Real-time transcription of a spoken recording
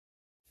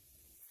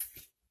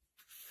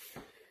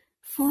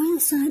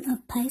Royal sign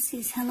of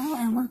Pisces, hello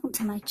and welcome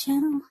to my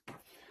channel.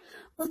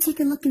 We'll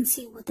take a look and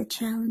see what the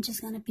challenge is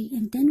going to be,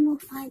 and then we'll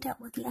find out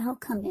what the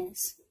outcome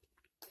is.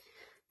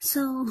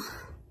 So,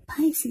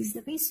 Pisces,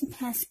 the recent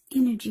past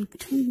energy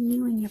between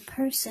you and your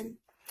person.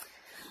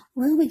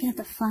 Well, we got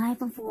the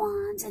Five of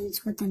Wands, and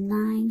it's with the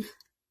Nine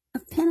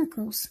of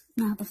Pentacles.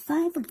 Now, the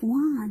Five of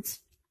Wands,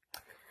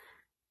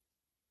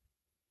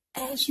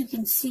 as you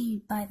can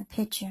see by the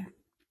picture,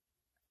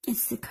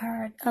 it's the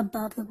card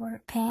above the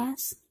word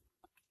pass.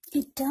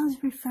 It does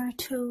refer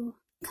to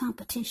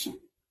competition.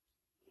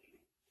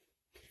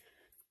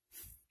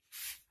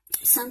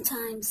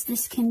 Sometimes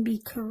this can be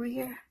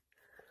career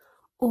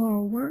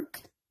or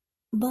work,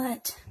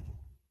 but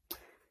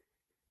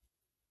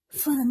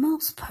for the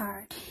most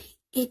part,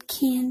 it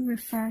can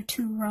refer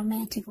to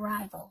romantic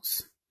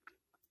rivals.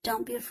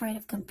 Don't be afraid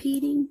of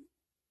competing.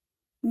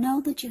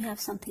 Know that you have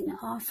something to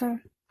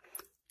offer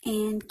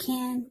and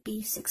can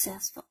be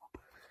successful.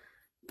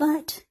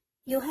 But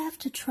you'll have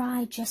to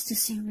try just to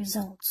see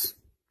results.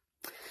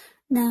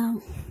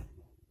 Now,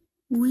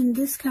 when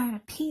this card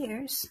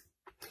appears,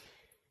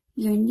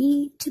 your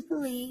need to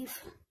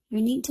believe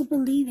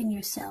in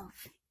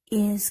yourself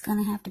is going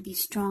to have to be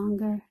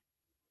stronger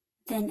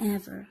than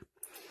ever.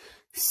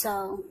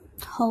 So,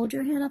 hold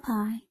your head up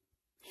high.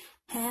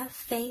 Have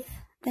faith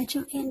that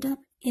you'll end up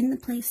in the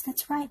place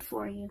that's right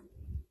for you.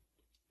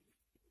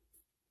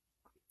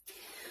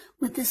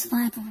 With this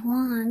Five of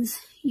Wands,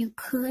 you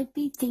could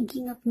be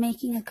thinking of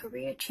making a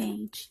career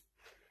change.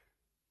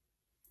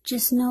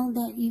 Just know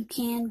that you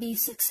can be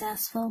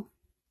successful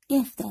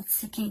if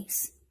that's the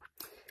case.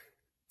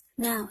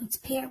 Now, it's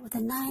paired with the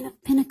Nine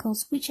of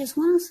Pentacles, which is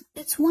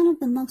one of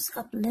the most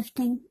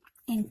uplifting,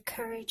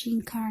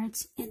 encouraging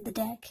cards in the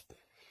deck.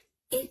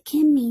 It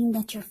can mean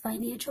that your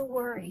financial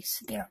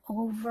worries, they're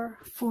over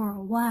for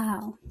a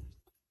while,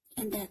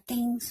 and that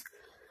things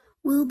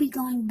will be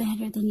going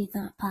better than you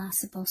thought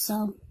possible.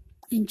 So,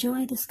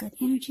 enjoy this good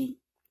energy.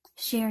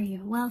 Share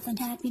your wealth and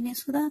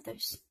happiness with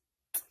others.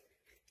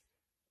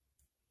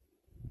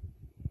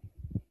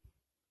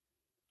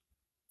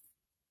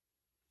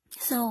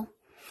 So,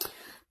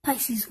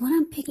 Pisces, what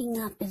I'm picking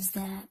up is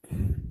that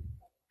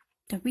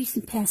the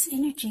recent past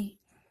energy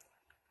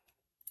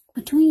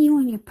between you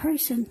and your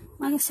person,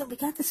 like I said, we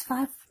got this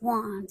Five of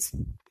Wands,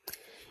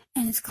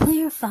 and it's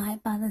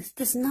clarified by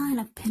this Nine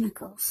of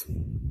Pentacles.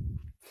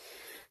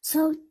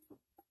 So,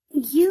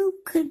 you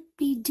could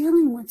be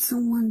dealing with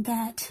someone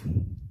that,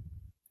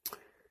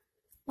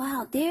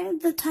 wow, they're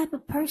the type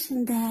of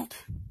person that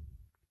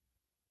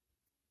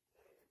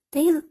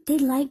they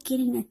like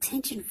getting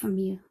attention from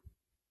you.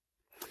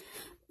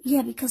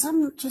 Yeah, because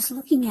I'm just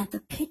looking at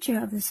the picture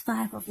of this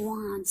Five of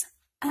Wands.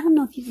 I don't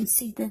know if you can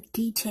see the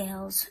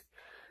details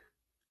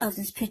of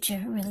this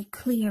picture really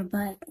clear,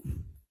 but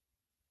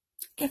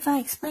if I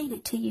explain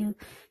it to you,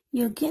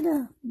 you'll get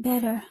a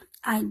better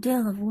idea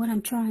of what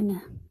I'm trying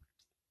to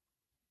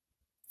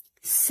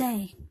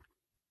say.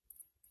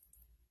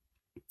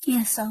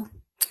 Yeah, so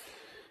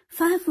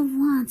Five of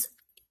Wands,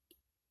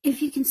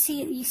 if you can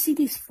see it, you see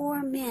these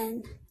four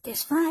men.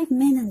 There's five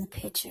men in the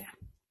picture.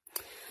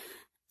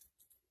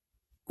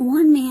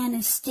 One man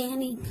is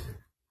standing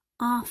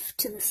off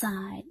to the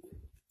side.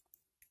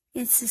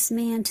 It's this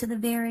man to the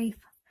very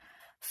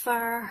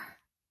far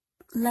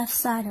left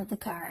side of the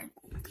card.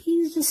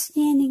 He's just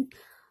standing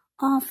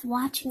off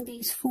watching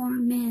these four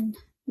men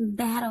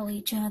battle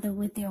each other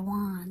with their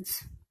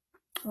wands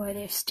or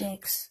their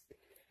sticks.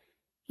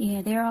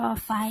 Yeah, they're all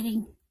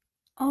fighting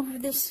over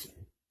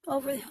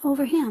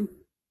over him.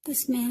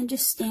 This man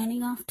just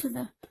standing off to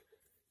the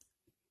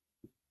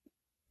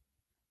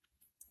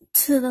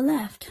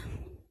left.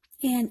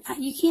 And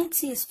you can't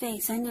see his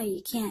face. I know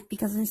you can't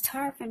because it's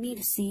hard for me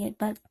to see it,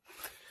 but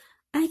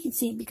I can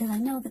see it because I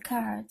know the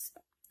cards.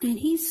 And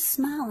he's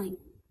smiling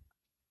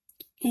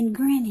and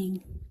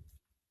grinning.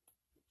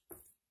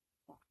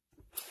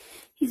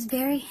 He's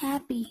very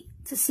happy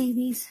to see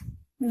these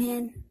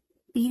men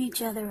beat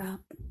each other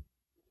up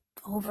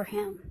over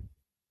him.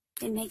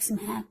 It makes him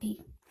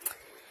happy.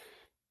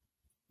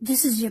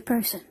 This is your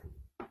person.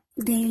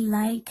 They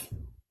like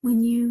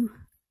when you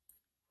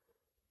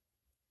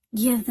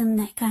give them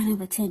that kind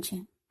of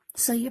attention.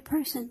 So your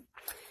person,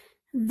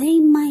 they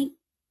might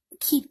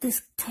keep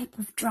this type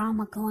of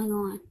drama going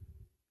on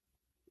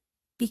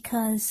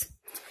because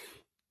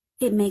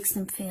it makes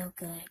them feel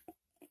good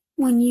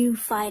when you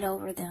fight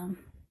over them.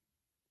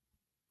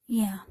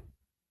 Yeah,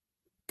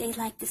 they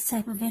like this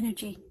type of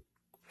energy.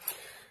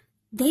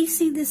 They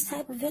see this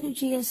type of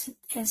energy as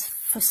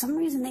for some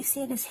reason, they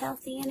see it as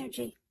healthy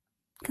energy.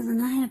 Because the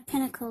Nine of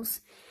Pentacles,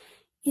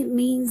 it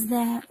means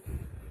that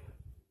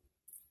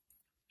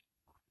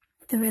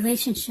the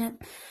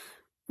relationship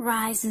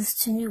rises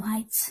to new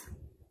heights,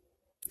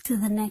 to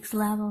the next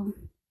level.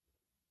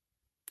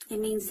 It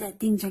means that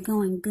things are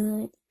going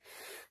good.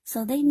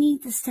 So they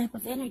need this type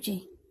of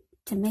energy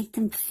to make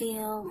them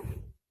feel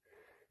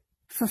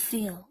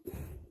fulfilled.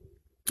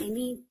 They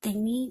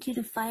need you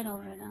to fight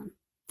over them.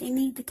 They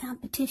need the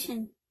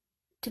competition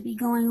to be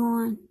going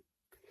on.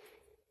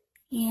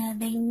 Yeah,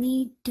 they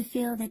need to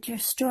feel that you're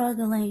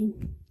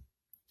struggling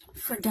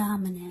for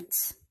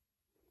dominance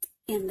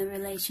in the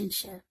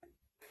relationship.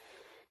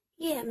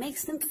 Yeah, it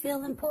makes them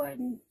feel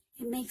important.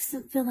 It makes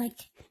them feel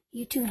like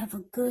you two have a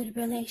good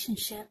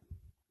relationship.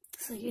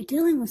 So you're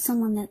dealing with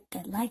someone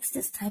that likes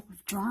this type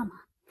of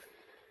drama.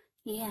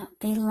 Yeah,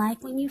 they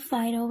like when you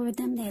fight over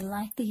them. They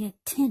like the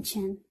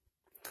attention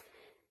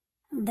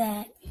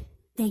that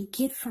they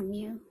get from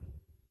you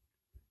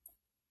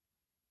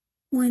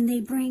when they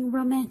bring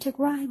romantic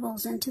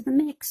rivals into the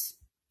mix.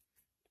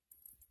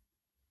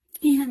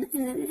 And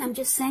I'm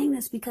just saying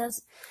this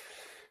because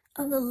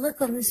of the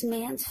look on this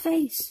man's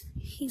face.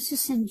 He's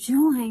just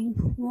enjoying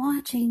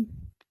watching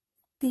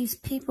these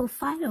people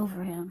fight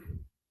over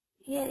him.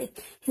 Yeah,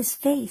 his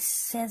face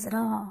says it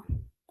all.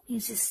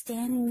 He's just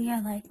standing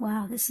there like,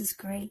 wow, this is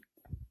great.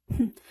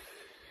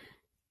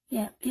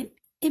 Yeah, it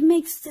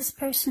makes this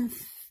person,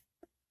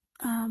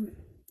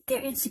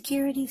 their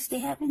insecurities, they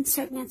have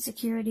certain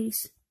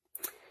insecurities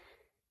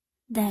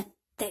that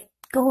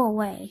go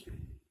away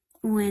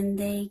when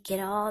they get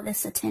all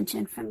this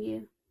attention from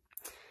you.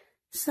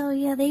 So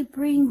yeah, they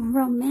bring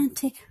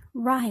romantic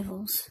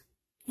rivals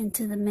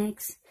into the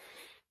mix.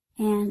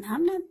 And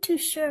I'm not too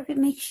sure if it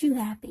makes you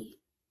happy.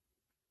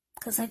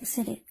 Because like I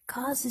said, it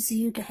causes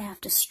you to have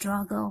to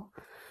struggle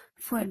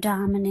for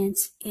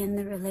dominance in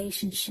the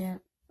relationship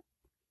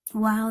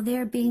while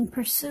they're being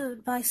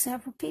pursued by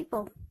several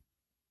people.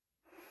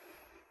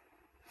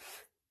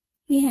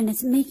 Yeah, and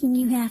it's making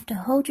you have to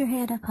hold your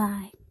head up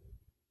high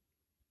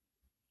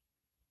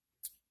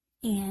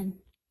and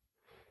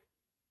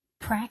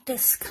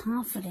practice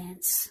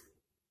confidence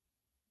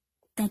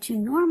that you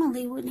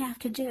normally wouldn't have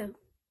to do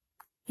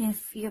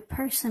if your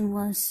person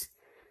was,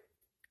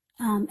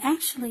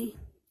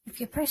 if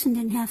your person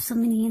didn't have so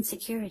many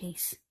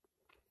insecurities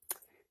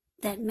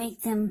that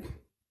make them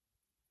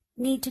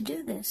need to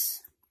do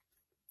this.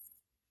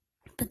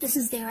 But this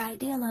is their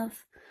ideal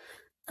of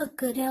a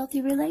good,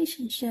 healthy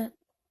relationship.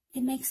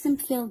 It makes them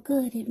feel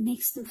good. It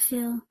makes them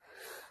feel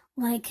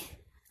like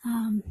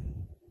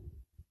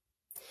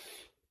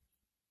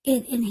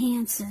it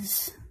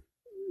enhances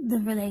the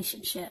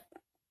relationship.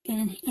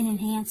 It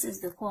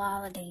enhances the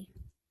quality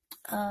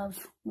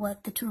of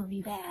what the two of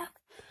you have.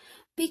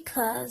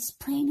 Because,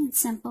 plain and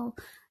simple,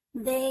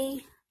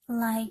 they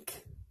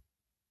like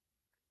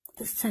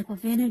this type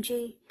of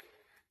energy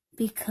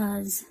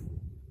because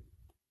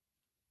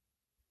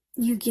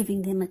you're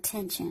giving them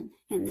attention,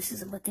 and this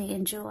is what they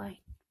enjoy.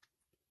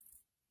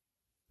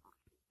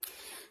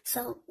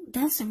 So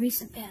that's a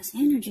recent past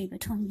energy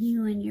between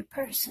you and your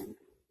person.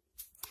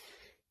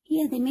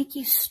 Yeah, they make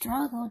you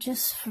struggle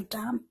just for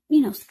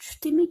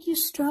they make you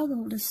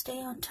struggle to stay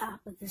on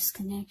top of this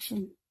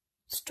connection.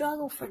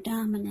 Struggle for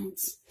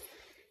dominance.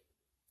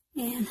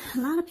 And a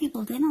lot of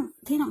people, they don't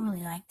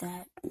really like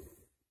that.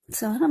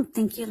 So I don't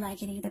think you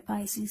like it either,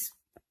 Pisces.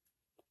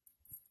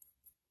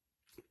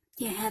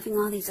 Yeah, having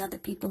all these other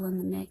people in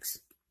the mix.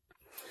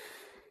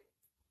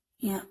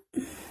 Yeah,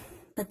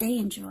 but they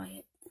enjoy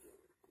it.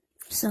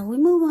 So we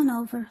move on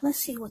over. Let's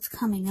see what's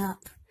coming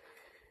up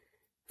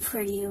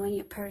for you and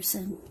your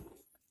person.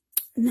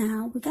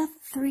 Now, we got the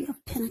Three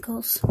of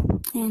Pentacles,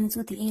 and it's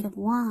with the Eight of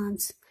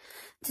Wands.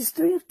 This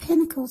Three of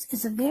Pentacles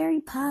is a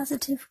very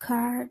positive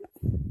card.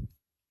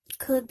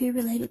 Could be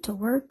related to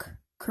work,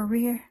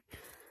 career,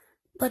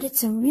 but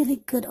it's a really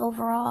good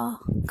overall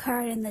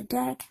card in the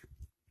deck.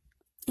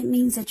 It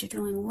means that you're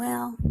doing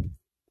well.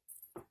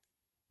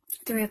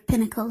 Three of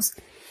Pentacles.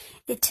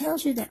 It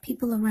tells you that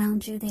people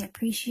around you, they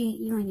appreciate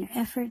you and your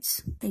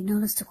efforts. They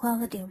notice the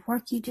quality of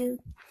work you do.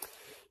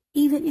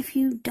 Even if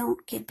you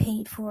don't get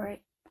paid for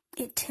it,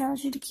 it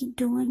tells you to keep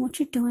doing what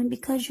you're doing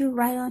because you're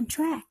right on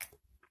track.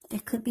 There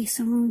could be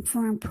some room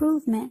for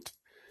improvement,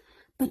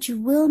 but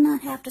you will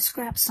not have to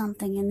scrap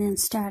something and then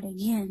start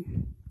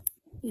again.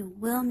 You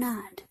will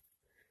not.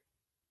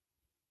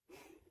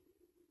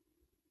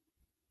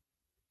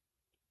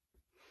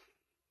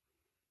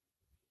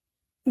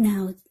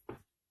 Now,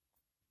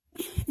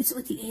 it's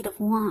with the Eight of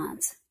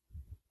Wands.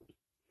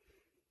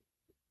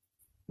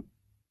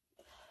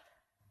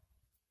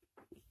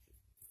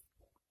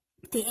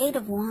 The Eight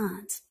of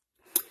Wands,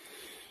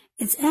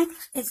 it's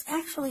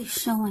actually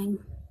showing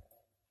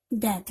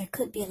that there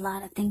could be a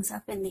lot of things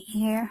up in the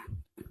air.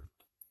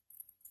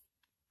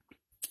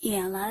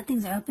 Yeah, a lot of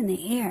things are up in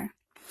the air.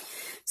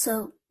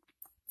 So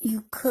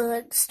you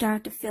could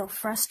start to feel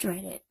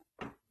frustrated.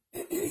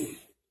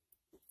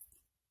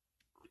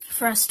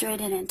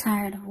 Frustrated and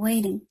tired of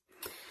waiting.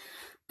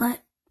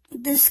 But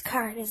this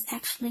card is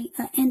actually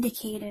an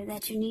indicator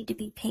that you need to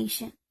be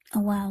patient a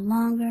while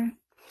longer.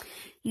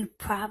 You've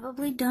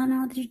probably done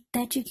all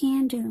that you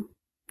can do.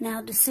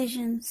 Now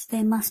decisions,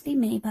 they must be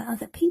made by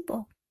other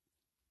people.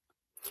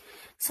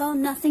 So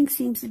nothing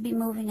seems to be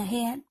moving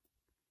ahead.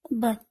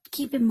 But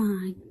keep in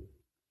mind,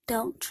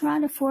 don't try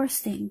to force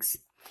things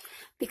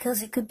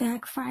because it could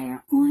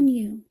backfire on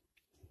you.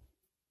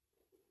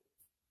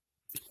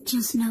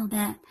 Just know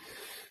that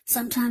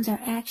sometimes our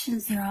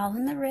actions, they're all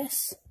in the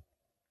wrist.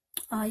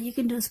 All you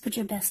can do is put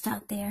your best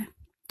out there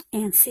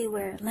and see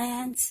where it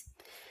lands.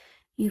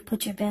 You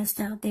put your best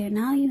out there.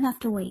 Now you have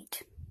to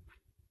wait.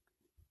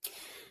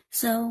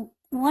 So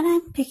what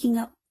I'm picking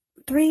up,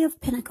 Three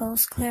of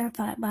Pentacles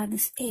clarified by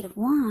this Eight of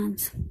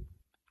Wands.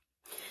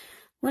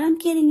 What I'm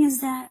getting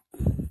is that,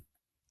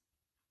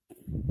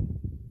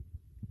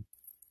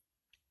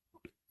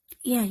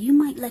 yeah, you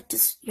might let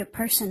your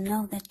person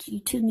know that you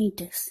two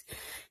need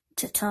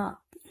to talk.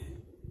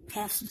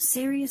 Have some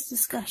serious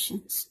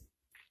discussions.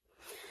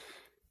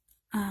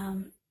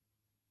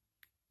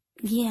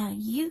 Yeah,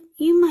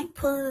 you might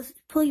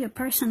pull your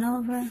person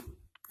over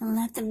and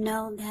let them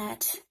know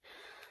that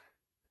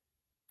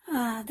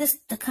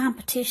the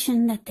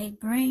competition that they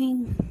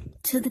bring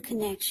to the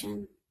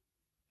connection,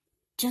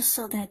 just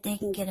so that they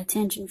can get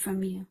attention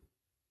from you.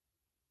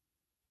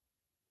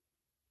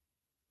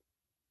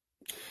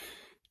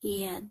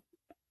 Yeah,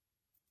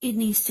 it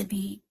needs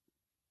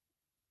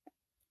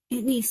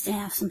to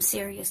have some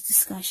serious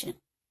discussion.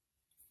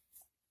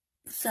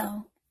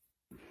 So,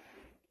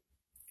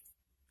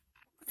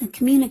 the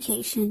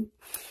communication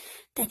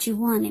that you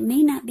want, it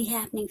may not be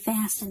happening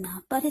fast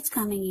enough, but it's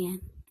coming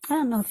in. I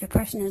don't know if your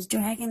person is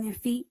dragging their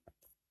feet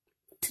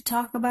to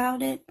talk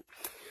about it,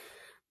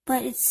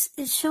 but it's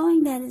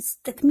showing that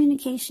the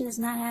communication is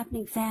not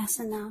happening fast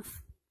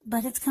enough,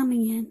 but it's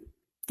coming in.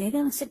 They're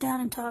going to sit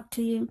down and talk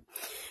to you.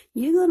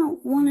 You're going to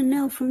want to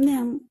know from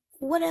them,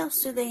 what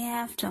else do they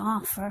have to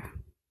offer?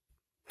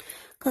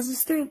 Because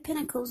this Three of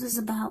Pentacles is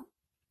about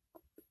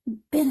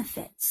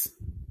benefits.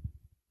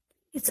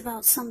 It's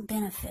about some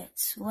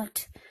benefits.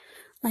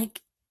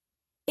 Like,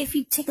 if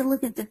you take a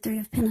look at the Three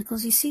of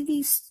Pentacles, you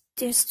see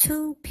there's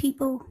two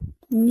people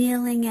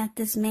kneeling at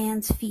this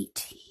man's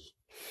feet.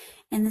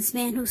 And this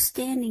man who's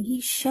standing,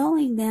 he's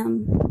showing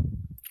them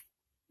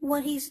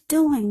what he's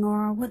doing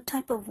or what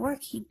type of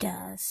work he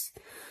does.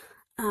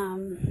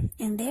 And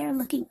they're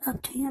looking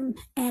up to him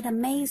at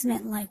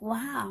amazement, like,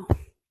 wow,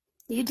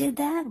 you did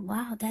that?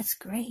 Wow, that's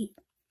great.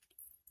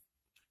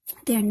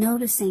 They're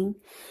noticing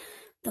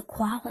the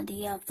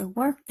quality of the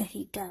work that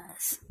he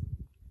does.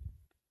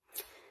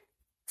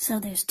 So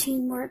there's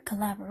teamwork,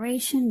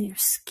 collaboration,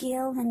 there's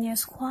skill, and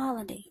there's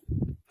quality.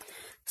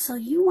 So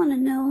you want to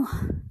know,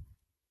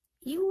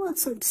 you want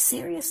some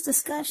serious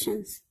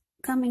discussions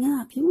coming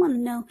up. You want to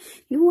know,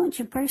 you want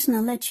your person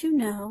to let you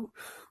know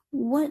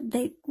what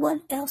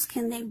else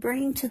can they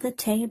bring to the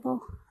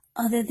table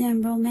other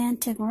than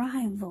romantic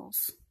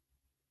rivals.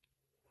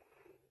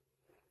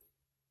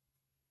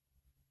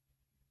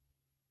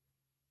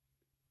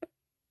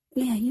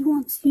 Yeah,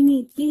 you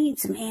need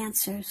some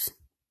answers.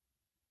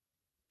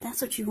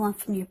 That's what you want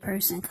from your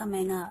person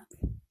coming up.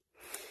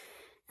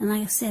 And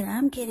like I said,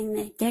 I'm getting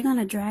that they're going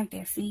to drag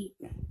their feet.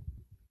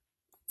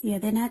 Yeah,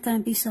 they're not going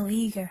to be so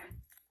eager.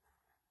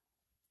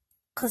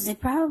 Because they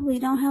probably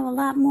don't have a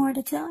lot more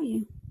to tell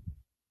you.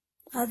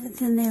 Other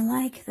than they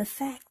like the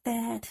fact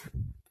that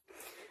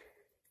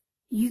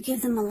you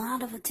give them a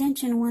lot of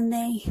attention when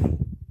they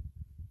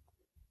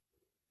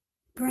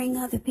bring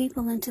other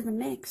people into the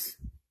mix.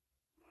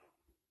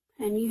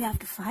 And you have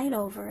to fight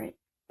over it.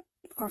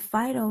 Or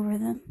fight over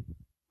them.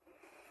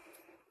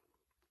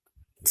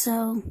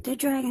 So, they're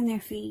dragging their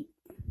feet.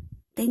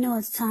 They know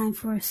it's time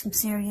for some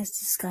serious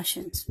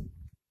discussions.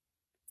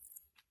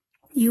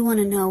 You want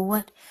to know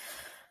what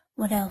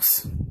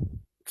else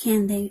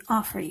can they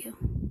offer you?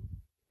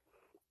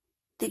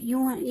 That you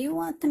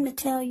want them to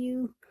tell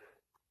you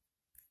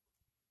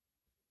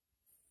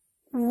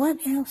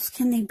what else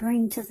can they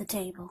bring to the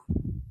table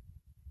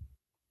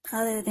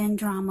other than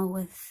drama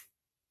with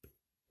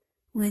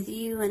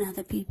you and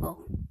other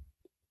people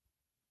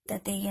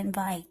that they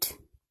invite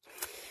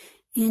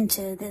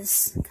into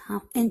this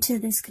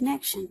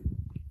connection.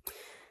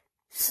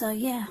 So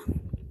yeah,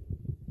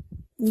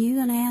 you're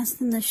gonna ask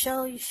them to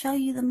show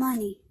you the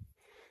money,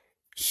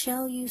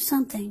 show you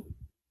something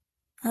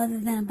other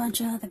than a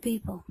bunch of other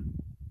people,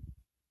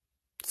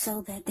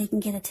 so that they can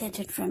get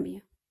attention from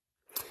you.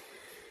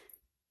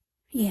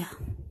 Yeah,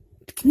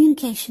 the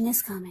communication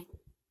is coming.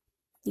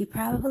 You're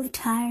probably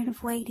tired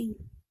of waiting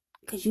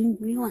because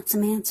you want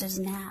some answers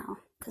now.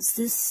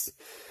 Because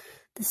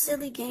the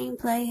silly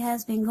gameplay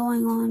has been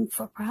going on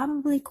for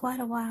probably quite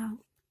a while.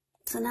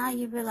 So now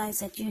you realize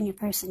that you and your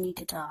person need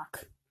to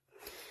talk.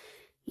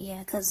 Yeah,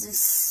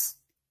 because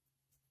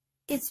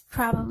it's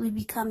probably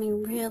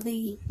becoming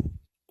really,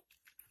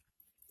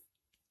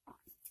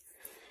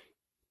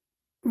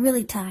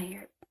 really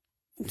tired.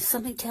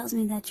 Something tells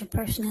me that your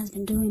person has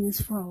been doing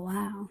this for a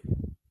while.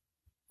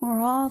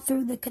 Or all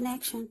through the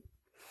connection.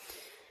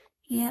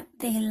 Yep,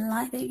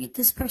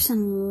 this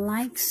person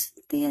likes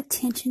the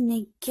attention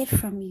they get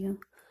from you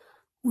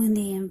when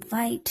they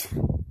invite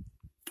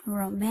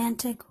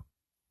romantic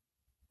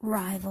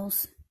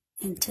rivals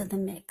into the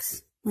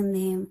mix.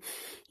 When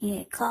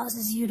it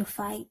causes you to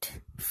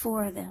fight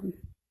for them,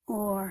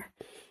 or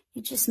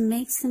it just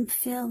makes them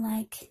feel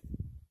like,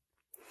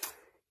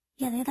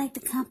 yeah, they like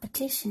the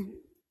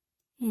competition,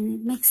 and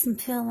it makes them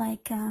feel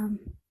like,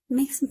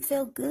 makes them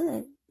feel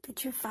good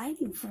that you're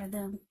fighting for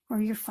them,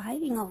 or you're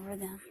fighting over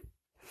them.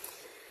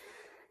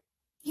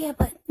 Yeah,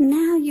 but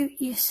now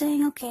you're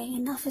saying, okay,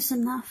 enough is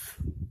enough.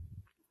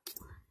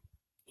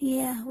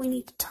 Yeah, we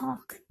need to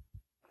talk.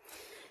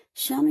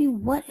 Show me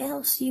what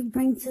else you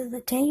bring to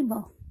the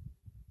table.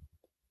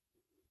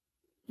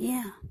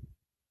 Yeah,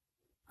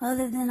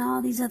 other than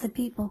all these other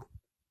people.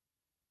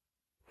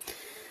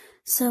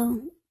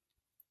 So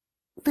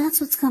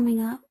that's what's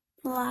coming up.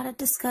 A lot of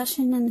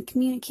discussion and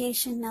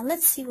communication. Now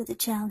let's see what the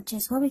challenge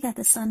is. Well, we got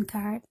the Sun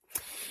card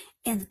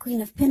and the Queen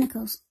of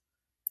Pentacles.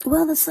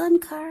 Well, the Sun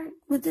card,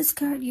 with this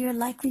card, you're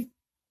likely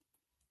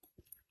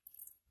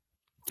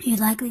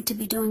to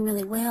be doing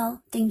really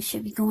well. Things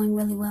should be going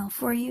really well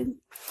for you.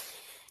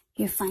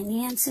 Your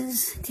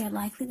finances, they're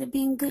likely to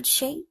be in good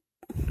shape.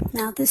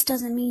 Now, this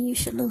doesn't mean you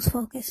should lose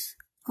focus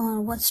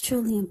on what's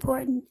truly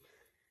important.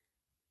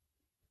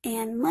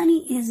 And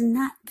money is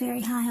not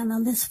very high on the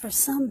list for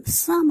some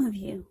of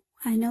you.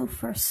 I know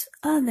for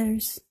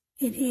others,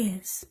 it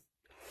is.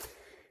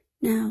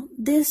 Now,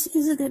 this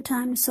is a good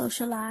time to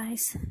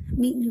socialize,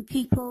 meet new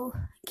people,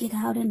 get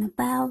out and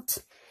about.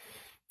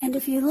 And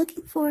if you're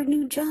looking for a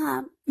new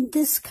job,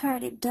 this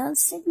card, it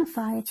does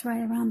signify it's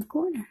right around the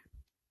corner.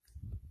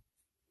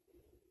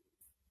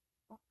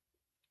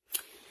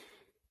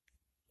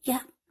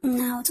 Yeah,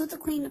 now it's with the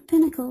Queen of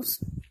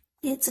Pentacles.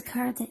 It's a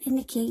card that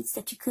indicates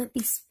that you could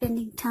be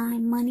spending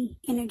time, money,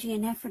 energy,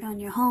 and effort on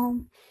your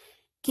home,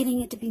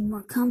 getting it to be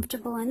more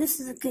comfortable. And this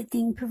is a good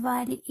thing,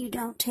 provided you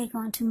don't take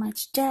on too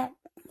much debt.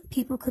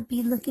 People could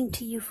be looking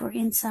to you for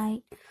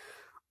insight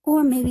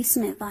or maybe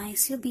some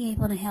advice. You'll be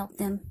able to help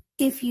them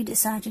if you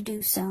decide to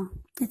do so.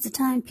 It's a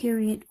time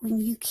period when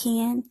you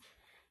can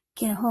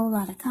get a whole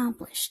lot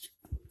accomplished.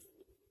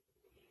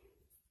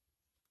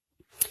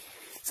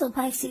 So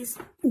Pisces,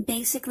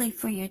 basically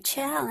for your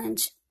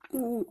challenge,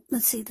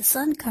 let's see, the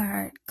Sun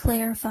card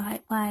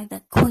clarified by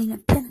the Queen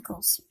of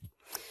Pentacles.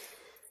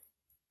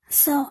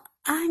 So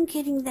I'm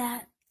getting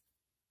that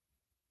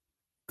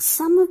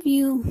some of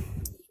you,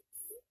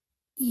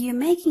 you're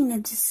making the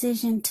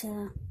decision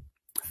to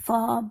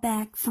fall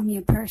back from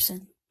your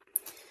person.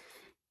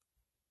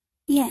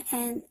 Yeah,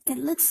 and it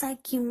looks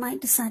like you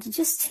might decide to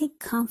just take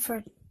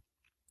comfort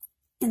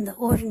in the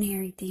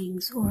ordinary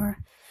things or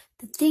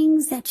the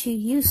things that you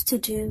used to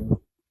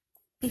do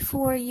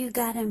before you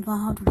got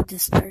involved with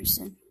this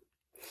person.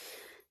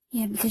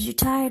 Yeah, because you're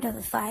tired of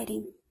the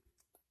fighting.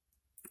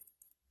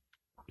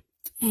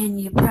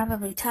 And you're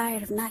probably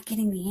tired of not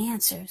getting the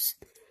answers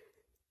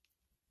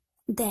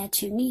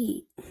that you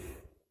need.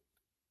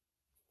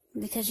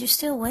 Because you're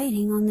still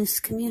waiting on this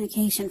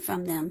communication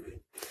from them.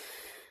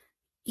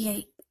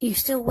 Yeah, you're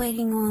still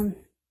waiting on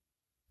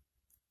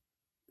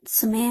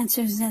some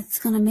answers that's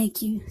going to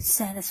make you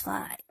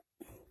satisfied.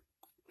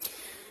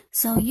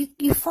 So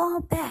you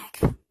fall back.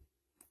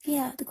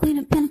 Yeah, the Queen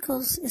of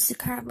Pentacles is the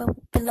card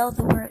below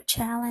the word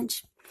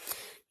challenge.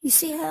 You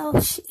see how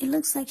it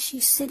looks like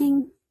she's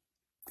sitting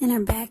in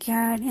her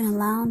backyard in a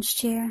lounge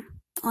chair,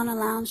 on a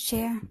lounge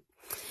chair.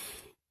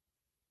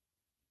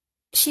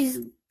 She's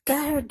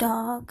got her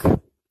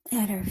dog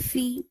at her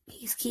feet.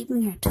 He's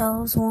keeping her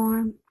toes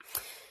warm.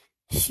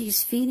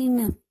 She's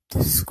feeding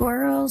the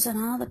squirrels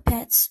and all the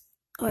pets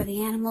or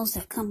the animals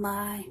that come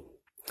by.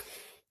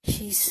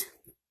 She's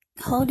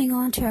holding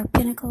on to her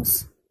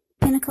pentacles.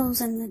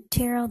 Pentacles in the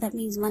tarot, that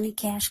means money,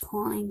 cash,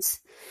 coins,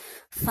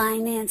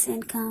 finance,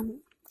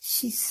 income.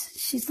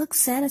 She's looks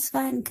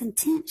satisfied and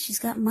content. She's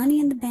got money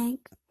in the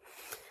bank.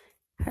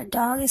 Her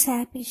dog is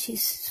happy.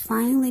 She's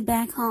finally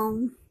back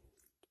home.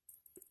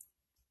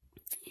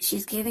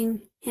 She's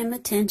giving him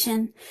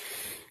attention.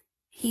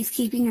 He's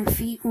keeping her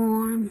feet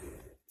warm.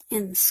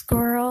 And the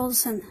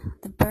squirrels and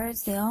the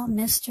birds, they all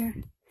missed her.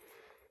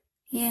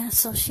 Yeah,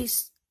 so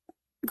she's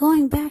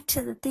going back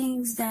to the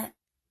things that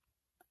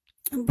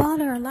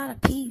brought her a lot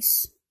of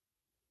peace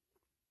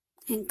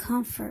and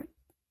comfort.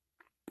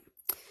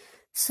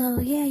 So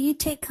yeah, you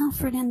take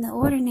comfort in the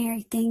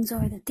ordinary things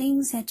or the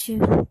things that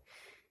you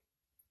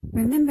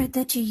remember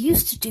that you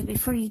used to do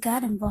before you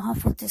got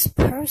involved with this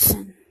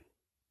person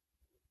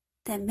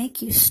that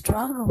make you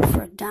struggle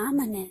for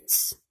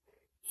dominance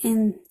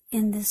in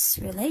this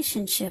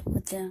relationship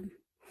with them.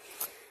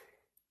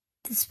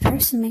 This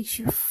person makes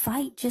you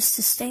fight just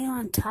to stay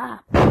on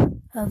top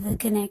of the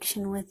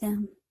connection with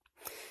them.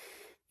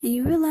 And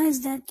you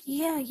realize that,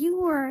 yeah, you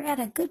were at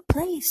a good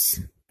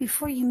place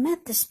before you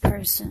met this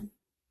person.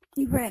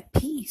 You were at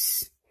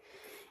peace.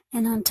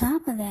 And on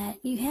top of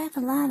that, you had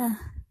a lot of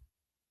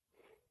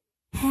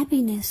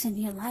happiness in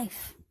your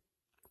life.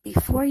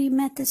 Before you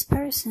met this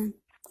person,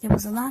 there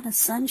was a lot of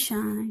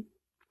sunshine.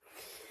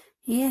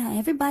 Yeah,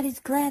 everybody's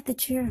glad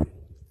that you're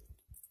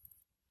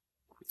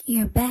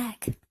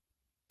back.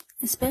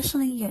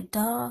 Especially your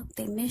dog.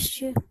 They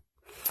missed you.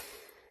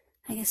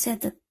 Like I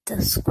said,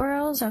 the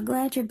squirrels are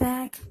glad you're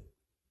back.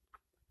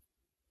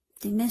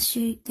 They missed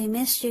you. They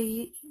missed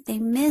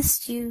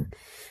you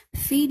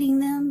feeding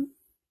them.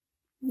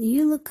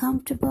 You look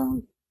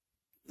comfortable.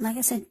 Like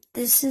I said,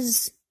 this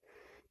is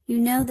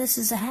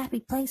a happy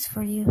place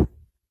for you.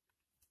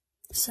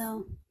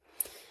 So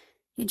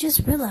you're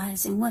just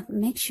realizing what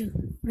makes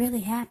you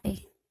really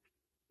happy.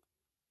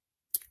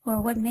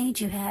 Or what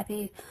made you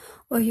happy.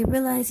 Or you're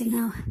realizing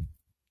how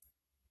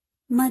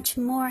much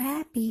more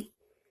happy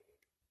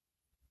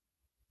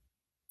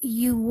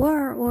you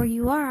were or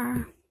you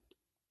are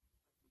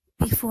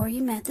before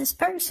you met this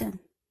person.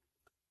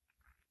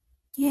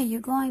 Yeah,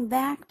 you're going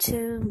back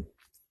to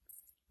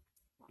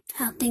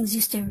how things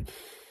used to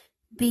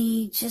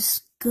be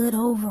just good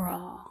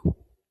overall.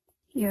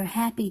 Your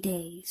happy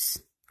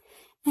days.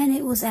 And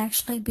it was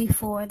actually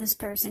before this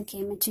person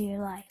came into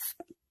your life.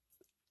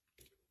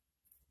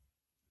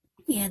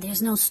 Yeah,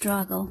 there's no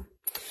struggle.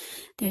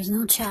 There's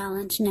no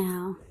challenge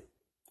now.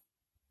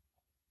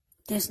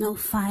 There's no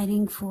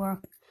fighting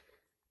for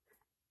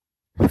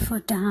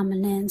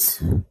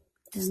dominance.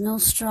 There's no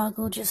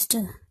struggle just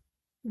to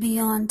be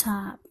on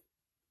top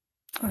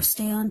or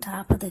stay on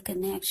top of the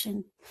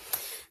connection.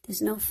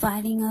 There's no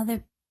fighting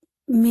other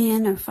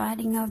men or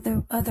fighting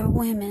other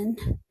women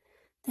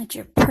that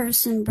your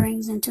person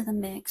brings into the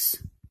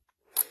mix.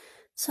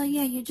 So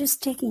yeah, you're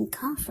just taking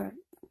comfort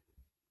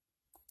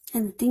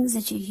in the things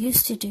that you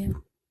used to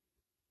do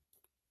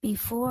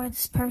before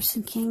this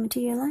person came into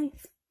your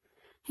life.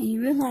 And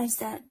you realize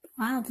that,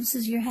 wow, this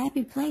is your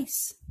happy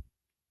place.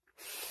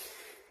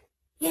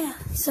 Yeah,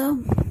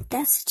 so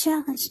that's the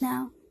challenge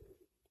now.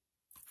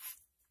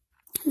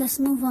 Let's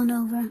move on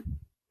over.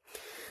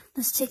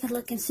 Let's take a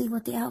look and see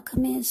what the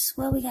outcome is.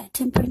 Well, we got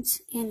Temperance,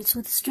 and it's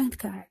with the Strength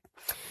card.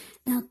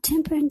 Now,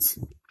 Temperance,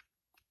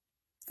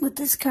 with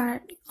this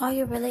card, all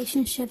your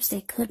relationships,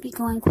 they could be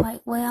going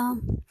quite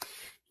well.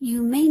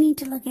 You may need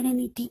to look at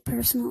any deep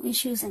personal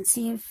issues and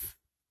see if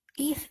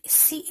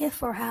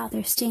or how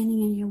they're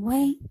standing in your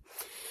way.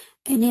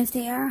 And if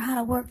they are, how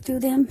to work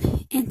through them,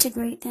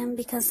 integrate them,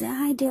 because the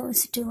ideal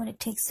is to do what it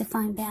takes to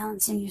find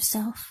balance in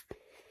yourself,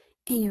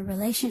 in your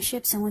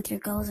relationships, and with your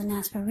goals and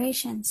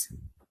aspirations.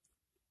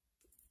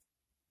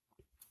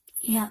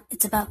 Yeah,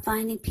 it's about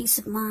finding peace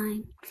of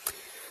mind,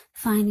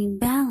 finding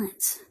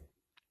balance,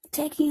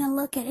 taking a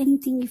look at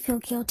anything you feel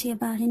guilty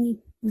about, any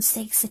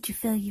mistakes that you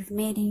feel you've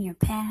made in your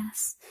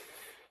past,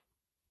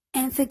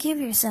 and forgive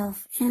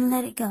yourself and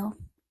let it go,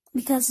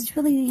 because it's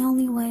really the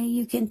only way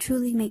you can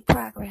truly make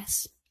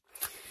progress.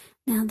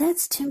 Now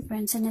that's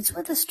Temperance, and it's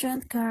with the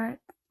Strength card.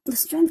 The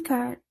Strength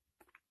card,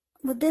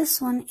 with this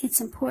one,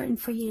 it's important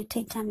for you to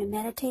take time to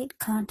meditate,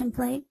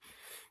 contemplate,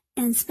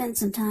 and spend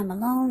some time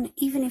alone,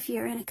 even if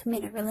you're in a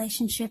committed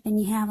relationship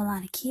and you have a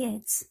lot of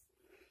kids.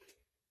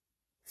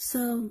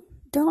 So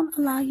don't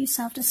allow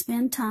yourself to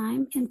spend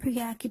time in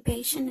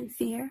preoccupation and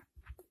fear,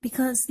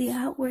 because the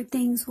outward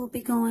things will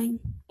be going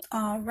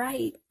all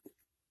right.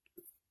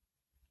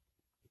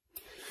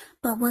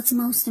 But what's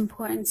most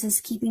important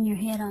is keeping your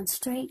head on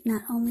straight.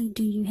 Not only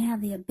do you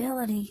have the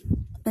ability,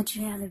 but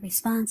you have the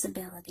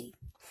responsibility.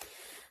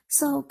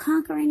 So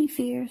conquer any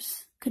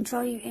fears,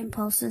 control your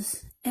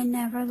impulses, and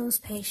never lose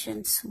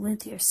patience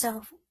with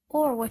yourself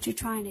or what you're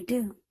trying to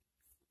do.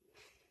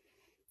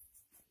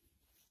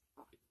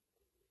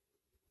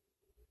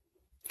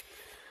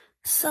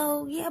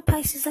 So yeah,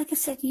 Pisces, like I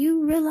said,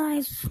 you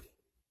realize,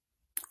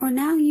 or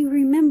now you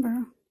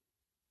remember,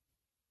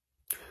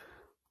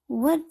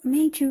 what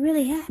made you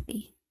really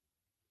happy.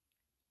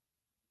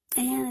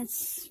 And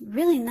it's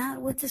really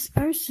not with this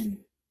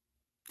person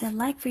that'd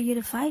like for you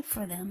to fight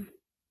for them.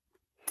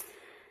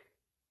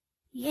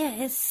 Yeah,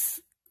 it's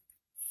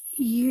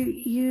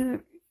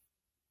you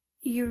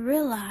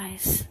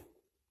realize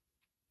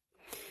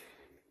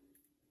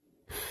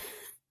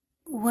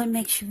what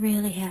makes you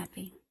really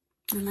happy.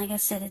 And like I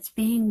said, it's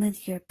being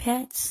with your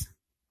pets,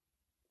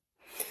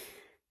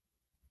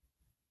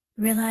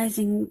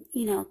 realizing,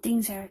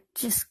 things are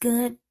just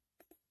good.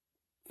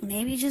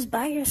 Maybe just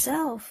by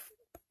yourself.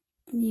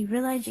 You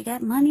realize you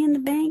got money in the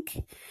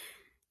bank.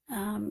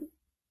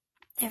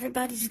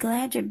 Everybody's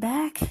glad you're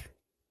back.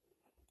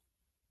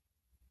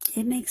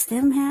 It makes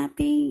them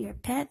happy, your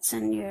pets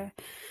and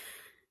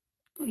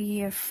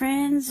your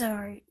friends,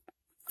 or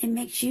it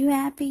makes you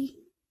happy.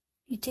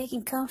 You're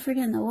taking comfort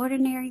in the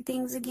ordinary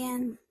things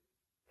again.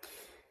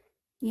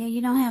 Yeah,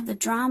 you don't have the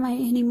drama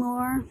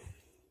anymore.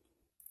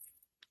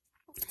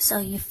 So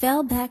you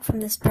fell back from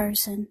this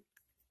person,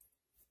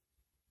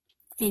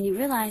 and you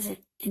realize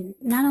it, and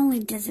not only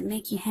does it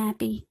make you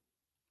happy,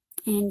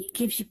 and it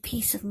gives you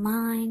peace of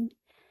mind,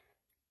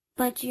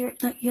 but your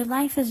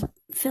life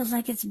feels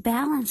like it's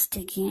balanced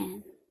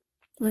again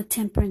with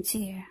Temperance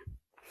here.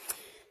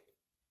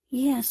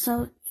 Yeah,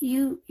 so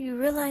you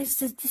realize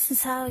that this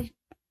is how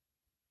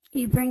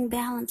you bring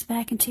balance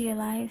back into your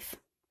life.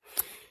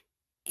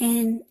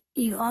 And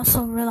you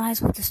also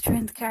realize with the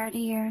Strength card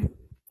here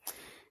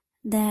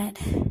that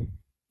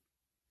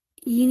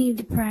you need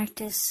to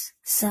practice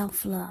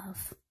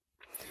self-love,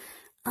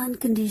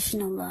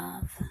 unconditional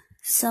love,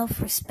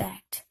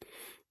 self-respect.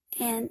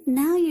 And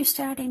now you're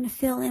starting to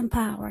feel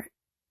empowered.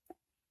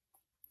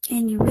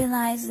 And you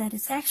realize that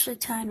it's actually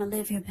time to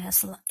live your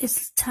best life.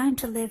 It's time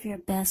to live your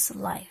best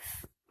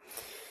life.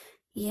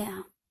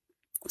 Yeah.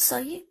 So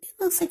it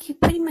looks like you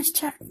pretty much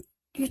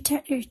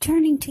you're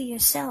turning to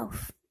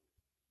yourself.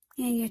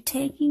 And you're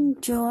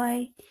taking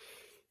joy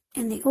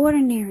in the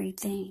ordinary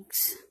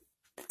things.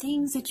 The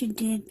things that you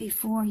did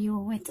before you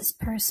were with this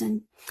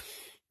person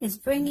is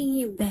bringing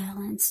you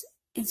balance.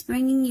 It's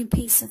bringing you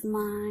peace of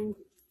mind.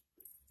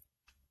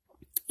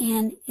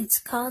 and it's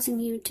causing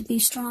you to be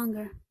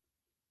stronger.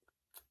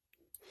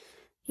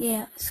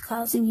 Yeah, it's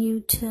causing you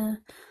to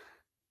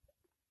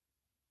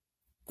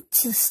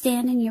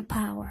stand in your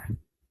power.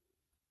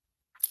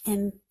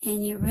 And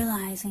you're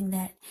realizing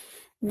that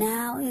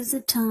now is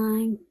the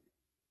time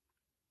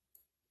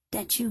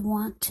that you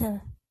want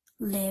to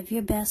live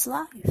your best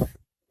life.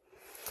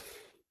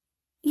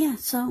 Yeah,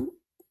 so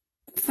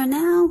for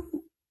now,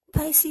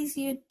 Pisces,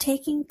 you're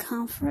taking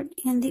comfort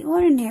in the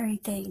ordinary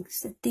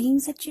things, the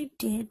things that you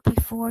did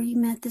before you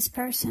met this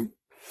person.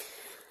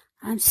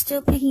 I'm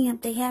still picking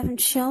up, they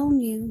haven't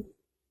shown you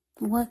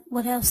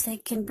what else they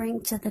can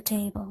bring to the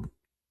table.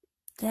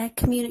 That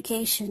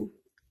communication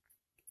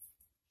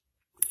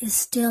is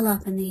still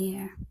up in the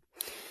air.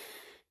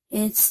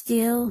 It's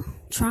still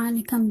trying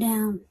to come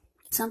down.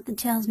 Something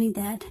tells me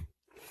that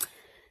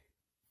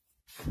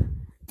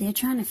they're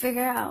trying to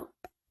figure out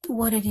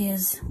what it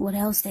is, what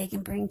else they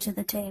can bring to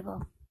the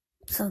table.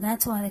 So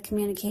that's why the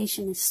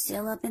communication is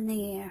still up in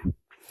the air.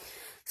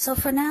 So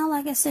for now,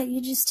 like I said, you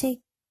just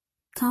take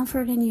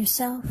comfort in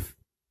yourself.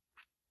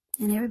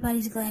 And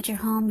everybody's glad you're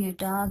home. Your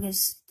dog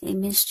they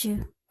missed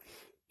you.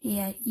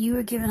 Yeah, you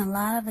were giving a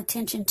lot of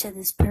attention to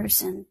this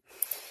person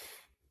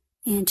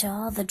and to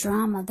all the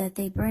drama that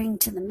they bring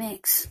to the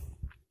mix.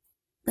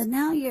 But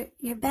now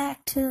you're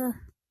back to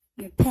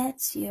your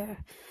pets, your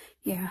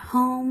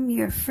home,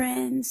 your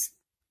friends.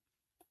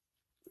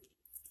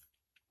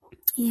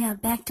 Yeah,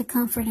 back to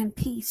comfort and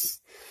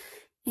peace.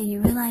 And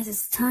you realize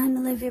it's time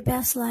to live your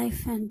best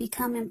life and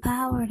become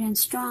empowered and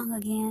strong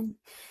again.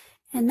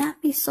 And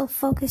not be so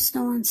focused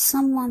on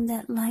someone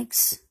that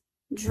likes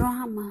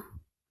drama.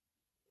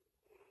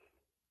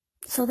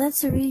 So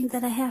that's the reading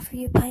that I have for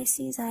you,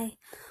 Pisces. I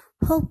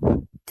hope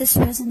this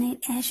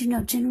resonates. As you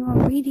know, general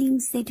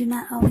readings, they do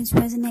not always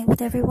resonate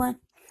with everyone.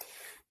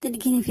 Then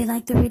again, if you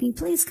like the reading,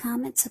 please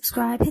comment,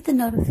 subscribe, hit the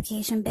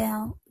notification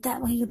bell. That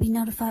way you'll be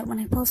notified when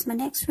I post my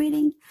next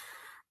reading.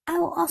 I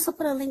will also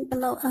put a link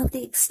below of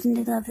the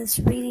extended of this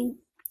reading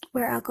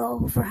where I'll go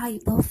over how you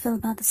both feel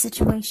about the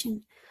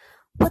situation.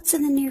 What's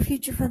in the near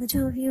future for the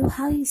two of you,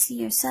 how you see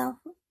yourself,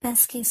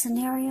 best case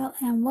scenario,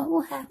 and what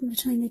will happen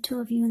between the two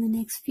of you in the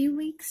next few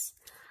weeks.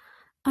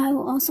 I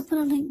will also put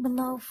a link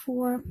below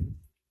for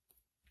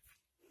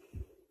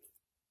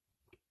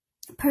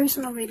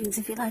personal readings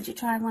if you'd like to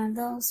try one of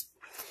those.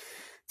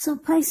 So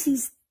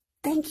Pisces,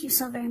 thank you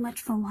so very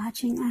much for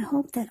watching. I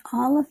hope that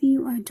all of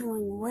you are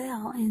doing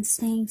well and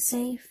staying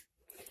safe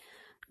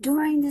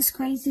during this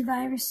crazy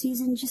virus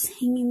season. Just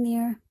hang in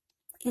there.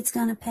 It's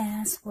going to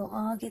pass. We'll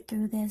all get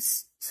through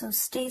this. So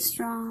stay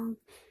strong.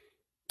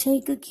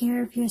 Take good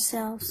care of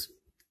yourselves.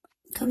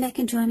 Come back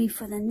and join me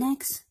for the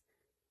next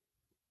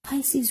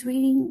Pisces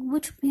reading,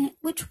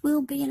 which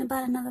will be in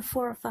about another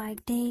 4 or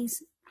 5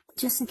 days.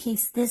 Just in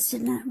case this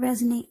did not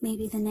resonate,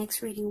 maybe the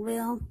next reading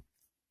will.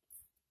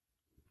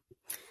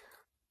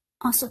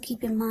 Also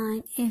keep in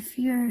mind, if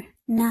you're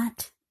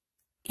not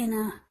in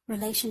a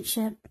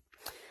relationship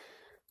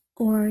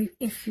or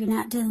if you're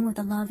not dealing with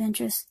a love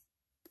interest,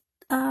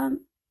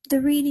 the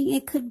reading,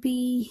 it could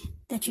be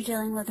that you're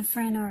dealing with a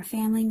friend or a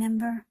family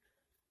member.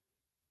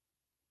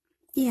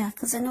 Yeah,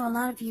 because I know a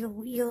lot of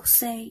you,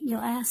 you'll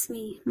ask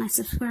me, my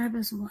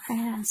subscribers will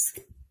ask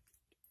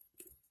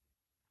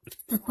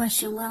the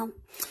question, well,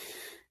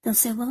 they'll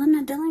say, well, I'm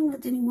not dealing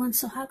with anyone,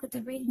 so how could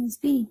the readings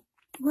be?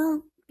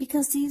 Well,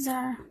 because these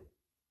are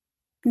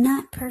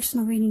not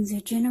personal readings,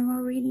 they're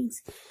general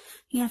readings.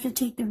 You have to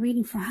take the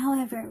reading for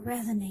however it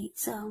resonates.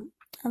 So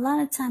a lot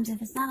of times,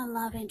 if it's not a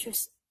love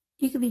interest,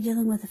 you could be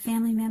dealing with a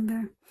family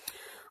member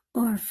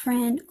or a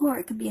friend, or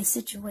it could be a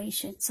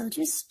situation. So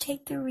just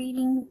take the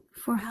reading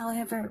for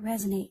however it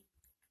resonates.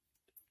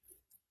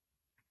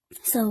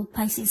 So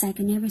Pisces, I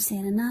can never say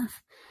it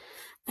enough.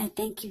 I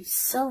thank you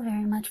so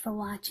very much for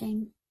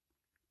watching.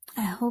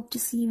 I hope to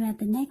see you at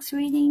the next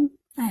reading.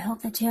 I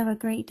hope that you have a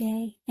great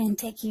day and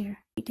take care.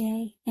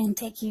 Day and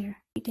take care.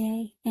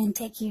 Day and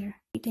take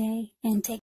care. Day and take